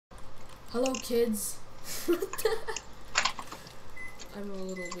Hello, kids. I'm a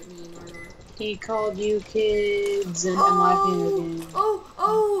little bit mean, aren't I? He called you kids, and I'm laughing again.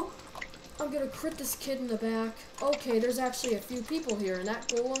 Oh! I'm gonna crit this kid in the back. Okay, there's actually a few people here, and that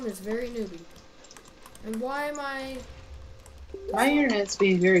golem is very newbie. And why am I... My internet's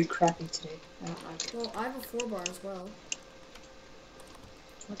being very crappy today. I don't like it. Well, I have a 4-bar as well.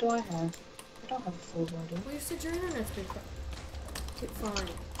 What do I have? I don't have a full bar, do I? Well, you said your internet's been crappy. Okay, fine.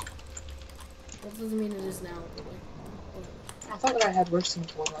 That doesn't mean it is now, but like... I thought that I had worse than a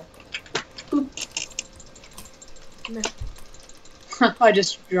full bar. Boop. Meh. I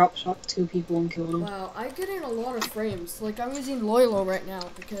just drop shot 2 people and killed them. Wow, I'm getting a lot of frames. Like, I'm using Loylo right now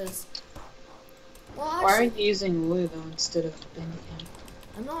because... Well, actually, Why are you using Lulu though instead of Bandicam?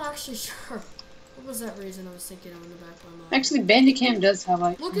 I'm not actually sure. What was that reason I was thinking of in the back of my mind? Actually, Bandicam does have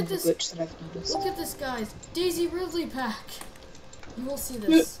like Look kind at of a this. glitch that I've noticed. Look at this, guys. Daisy Ridley pack. You will see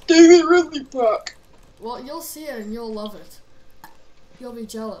this. David Ridley pack. Well, you'll see it and you'll love it. You'll be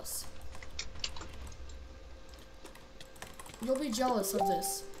jealous. You'll be jealous of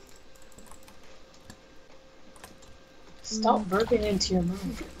this. Stop burping into your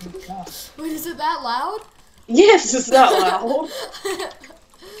mouth. Oh my gosh. Wait, is it that loud? Yes, it's that loud.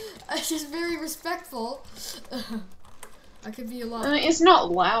 I'm just very respectful. I could be a lot. I mean, it's not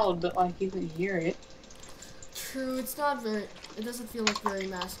loud, but like you can hear it. True, it's not very. It doesn't feel like very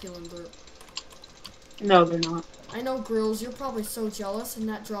masculine burp. No, they're not. I know, Grills, you're probably so jealous, and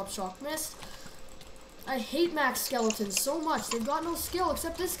that drop shock missed. I hate max skeletons so much. They've got no skill,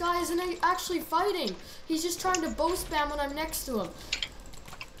 except this guy isn't actually fighting. He's just trying to bow spam when I'm next to him.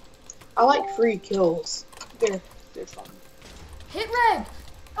 I like free kills. They're fun. Hit reg!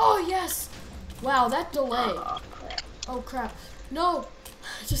 Oh, yes! Wow, that delay. Oh, crap. Oh, crap. No!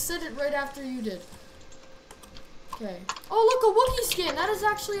 I just said it right after you did. Okay. Oh, look, a Wookiee skin! That is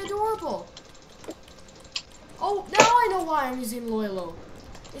actually adorable. Oh, now I know why I'm using Loylo.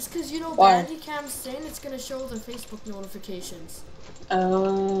 It's because, you know, Bandicam's saying it's going to show the Facebook notifications.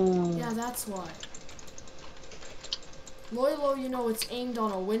 Oh. Yeah, that's why. Loylo, you know, it's aimed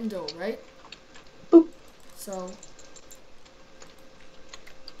on a window, right? Boop. So...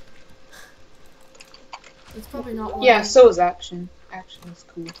 It's probably not one. Yeah, so is Action. Action is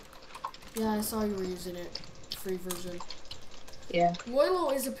cool. Yeah, I saw you were using it. Free version. Yeah.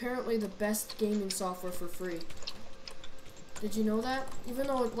 Loylo is apparently the best gaming software for free. Did you know that? Even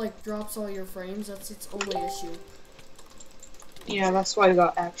though it like drops all your frames, that's its only issue. Yeah, that's why I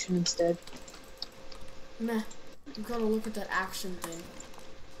got Action instead. Meh. You gotta look at that action thing.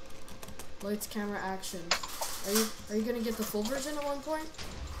 Lights, camera, action. Are you gonna get the full version at one point?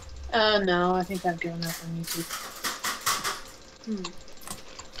 No, I think I've given up on YouTube.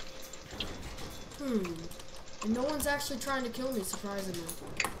 And no one's actually trying to kill me, surprisingly.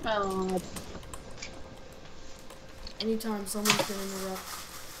 Oh. Anytime someone's gonna interrupt.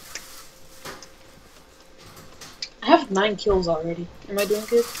 I have 9 kills already. Am I doing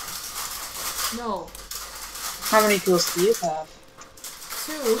good? No. How many kills do you have?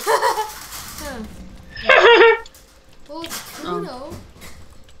 2. Well, it's Kudo.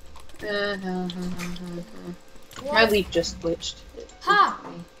 My leap just glitched. Ha!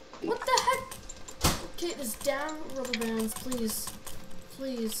 What the heck? Okay, this down, rubber bands, please.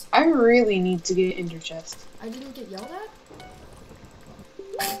 Please. I really need to get Ender Chest. I didn't get yelled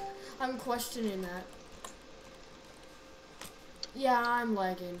at? I'm questioning that. Yeah, I'm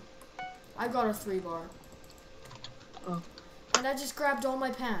lagging. I got a 3-bar. Oh. And I just grabbed all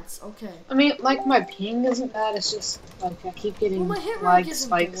my pants. Okay. I mean, like, my ping isn't bad, it's just, like, I keep getting Well, my hit rate lag isn't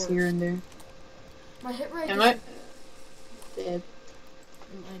spikes the here and there. My hit rate Am is... I dead?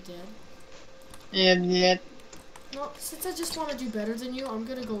 Am I dead? Yeah. No, since I just want to do better than you, I'm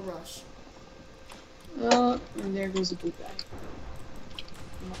gonna go rush. And there goes a blue guy.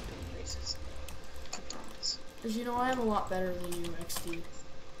 I'm not being racist. I promise. Because, you know, I am a lot better than you, XD.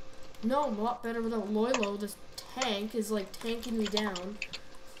 No, I'm a lot better without Loylo. This tank is, like, tanking me down.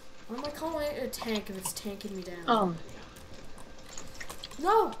 Why am I calling it a tank if it's tanking me down? Oh.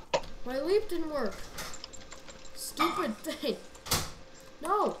 No! My leap didn't work. Stupid thing.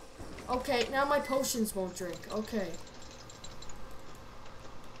 No! Okay, now my potions won't drink. Okay.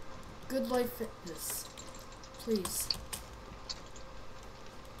 Good life fitness. Please.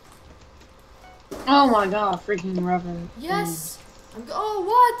 Oh my god, freaking rubber. Yes! Oh,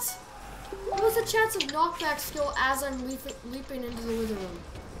 what? What was the chance of knockback skill as I'm leaping into the wither room?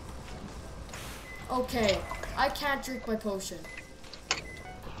 Okay, I can't drink my potion.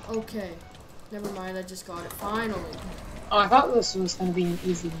 Okay, never mind, I just got it. Finally. Oh, I thought this was going to be an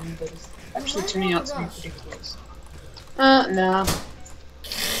easy one, but it's actually turning out to be ridiculous. No.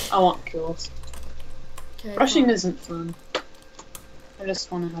 I want kills. Okay. Rushing fine. isn't fun. I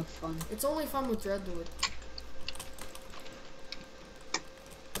just want to have fun. It's only fun with Dreadlord.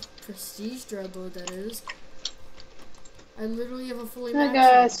 Prestige Dreadlord, that is. I literally have a fully Hi maxed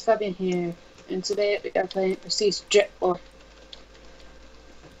guys, Fabian here, and today we are playing Prestige Dreadlord.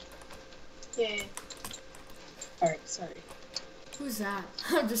 Yay. Alright, sorry. Who's that?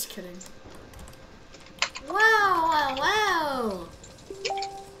 I'm just kidding. Wow, wow, wow!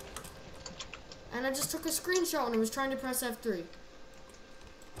 And I just took a screenshot when I was trying to press F3.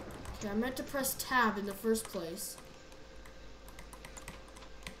 Okay, I meant to press tab in the first place.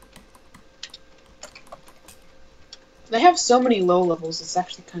 They have so many low levels, it's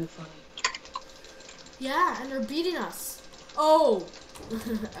actually kind of funny. Yeah, and they're beating us. Oh!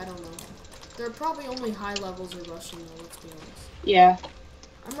 I don't know. They're probably only high levels are rushing though, let's be honest. Yeah.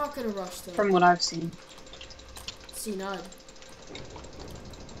 I'm not gonna rush though. From what I've seen. See none.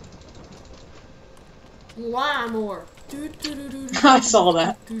 Lamore. I saw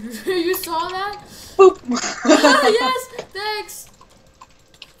that. You saw that? Boop! Yes! Thanks!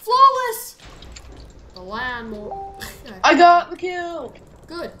 Flawless! The Lamore. I got the kill!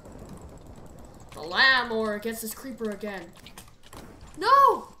 Good. The Lamore gets this creeper again.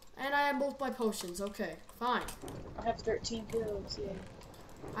 No! And I have both my potions. Okay, fine. I have 13 kills, yeah.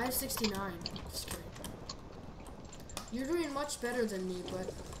 I have 69. Just kidding. You're doing much better than me,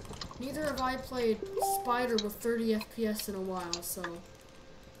 but neither have I played Spider with 30 FPS in a while, so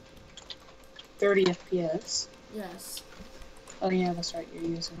 30 FPS? yes. Oh yeah, that's right, you're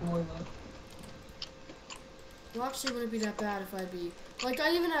using Warlock. Well, actually, it wouldn't be that bad if I'd be... Like,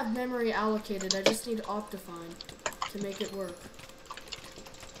 I even have memory allocated. I just need Optifine to make it work.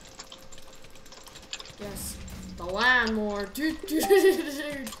 Yes. The Landmore.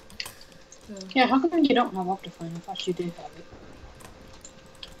 Yeah, how come you don't have Optifine? I thought you did have it.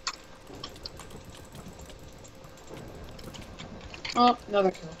 Oh,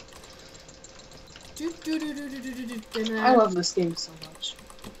 another kill. I love this game so much.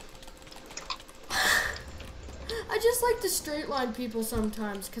 I just like to straight line people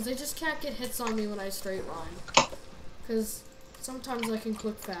sometimes, because they just can't get hits on me when I straight line. Because sometimes I can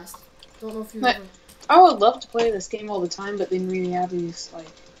click fast. Don't know if you ever... I would love to play this game all the time, but then reality is like,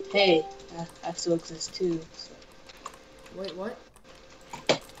 hey, I still exist too. So. Wait, what?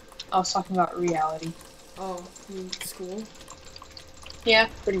 I was talking about reality. Oh, you mean school? Yeah,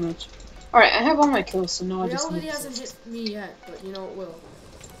 pretty much. Alright, I have all my kills, so now I just need Reality hasn't hit me yet, but you know it will.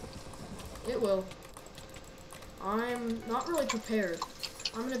 It will. I'm not really prepared.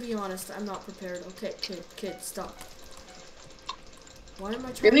 I'm gonna be honest, I'm not prepared. Okay, kid, stop. Why am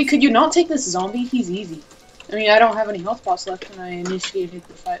I trying Really? to... Could you not take this zombie? He's easy. I mean, I don't have any health pots left, and I initiated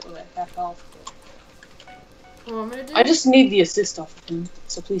the fight with half health. What I'm gonna do? I just need the assist off of him,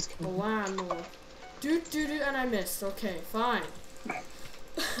 so please kill him. Landmore. And I missed. Okay, fine.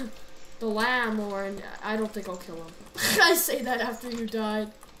 The Landmore, and I don't think I'll kill him. I say that after you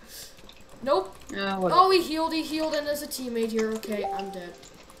died. Nope. Oh, he healed, and there's a teammate here. Okay, I'm dead.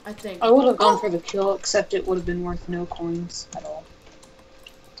 I think. I would have gone for the kill, except it would have been worth no coins at all.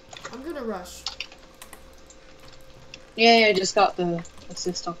 I'm gonna rush. Yeah, I just got the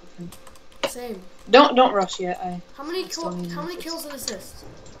assist off of him. Same. Don't rush yet. How many kills and assists?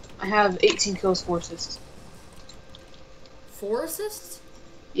 I have 18 kills, 4 assists. 4 assists?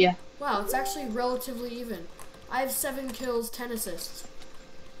 Yeah. Wow, it's actually relatively even. I have 7 kills, 10 assists.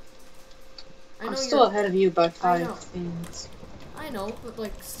 I'm still ahead of you by 5 things. I know, but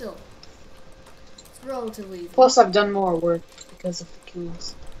like still. It's relatively even. Plus I've done more work because of the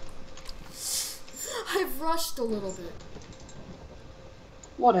kills. I've rushed a little bit.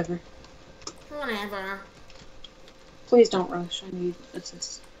 Whatever. Whatever. Please don't rush. I need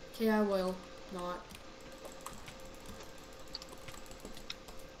assists. Okay, I will. Not.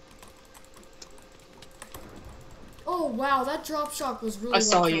 Oh wow, that drop shot was really I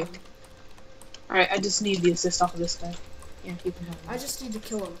saw well you. done. Alright, I just need the assist off of this guy. Yeah, you can have him. I just need to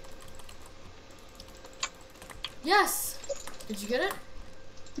kill him. Yes! Did you get it?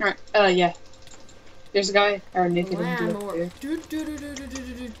 Alright, yeah. There's a guy, or naked and up there.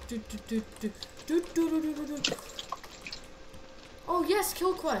 Oh yes,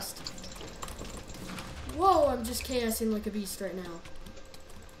 kill quest. Whoa, I'm just KSing like a beast right now.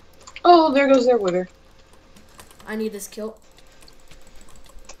 Oh, there goes their wither. I need this kill.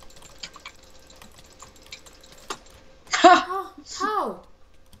 How?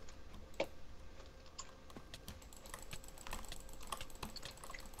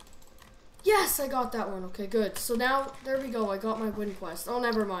 Yes, I got that one. Okay, good. So now, there we go. I got my win quest. Oh,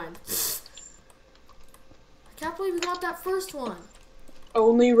 never mind. I can't believe we got that first one.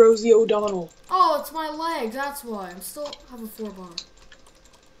 Only Rosie O'Donnell. Oh, it's my leg. That's why. I'm still have a 4-bar.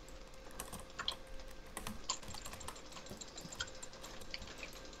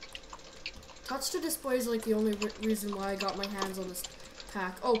 Touch to display is like the only reason why I got my hands on this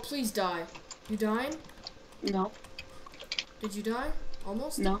pack. Oh, please die. You dying? No. Did you die?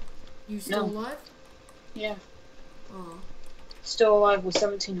 Almost? No. You still No. alive? Yeah. Oh. Still alive with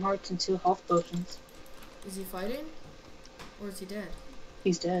 17 hearts and 2 health potions. Is he fighting? Or is he dead?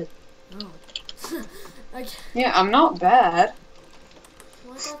 He's dead. No. I can't. Yeah, I'm not bad.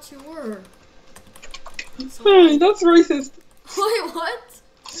 Well, I thought you were. So Hey, that's racist. Wait, what?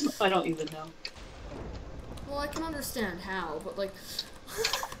 I don't even know. Well, I can understand how, but like,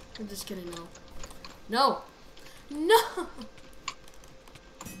 I'm just kidding. No. No. No.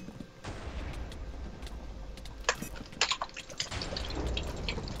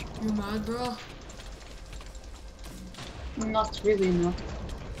 You mad, bro? Not really, no.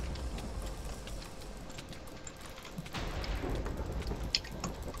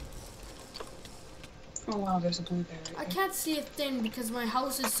 Oh wow, there's a blueberry. I can't see a thing because my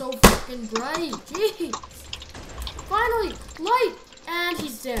house is so fucking bright. Jeez. Finally, light, and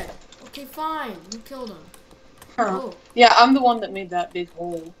he's dead. Okay, fine. You killed him. Huh. Oh, Yeah, I'm the one that made that big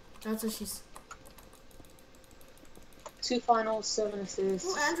hole. that's what she's. 2 finals, 7 assists.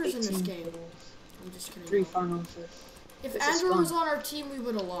 Oh, Andrew's in this 18 game. goals, I'm just kidding. 3 final assists. If This is Andrew was fun. on our team, we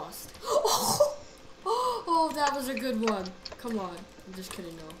would have lost. Oh, that was a good one. Come on. I'm just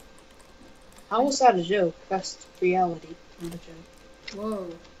kidding, no. How was that a joke? That's reality, not a joke. Whoa.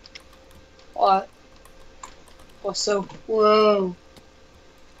 What? What's so? Whoa.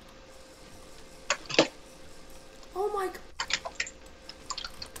 Oh my god.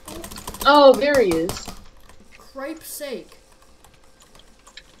 Oh, there he is. Cripe's sake.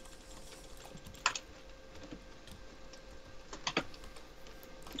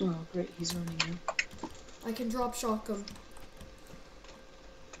 Oh, great, he's running in. I can drop shock him.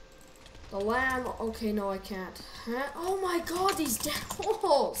 The lamb. Okay, no, I can't. Huh? Oh my god, these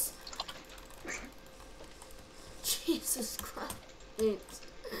devils. Jesus Christ.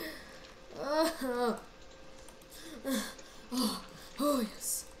 Oh,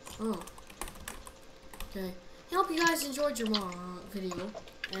 yes. Oh. Okay. I hope you guys enjoyed your video.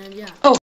 And yeah. Oh.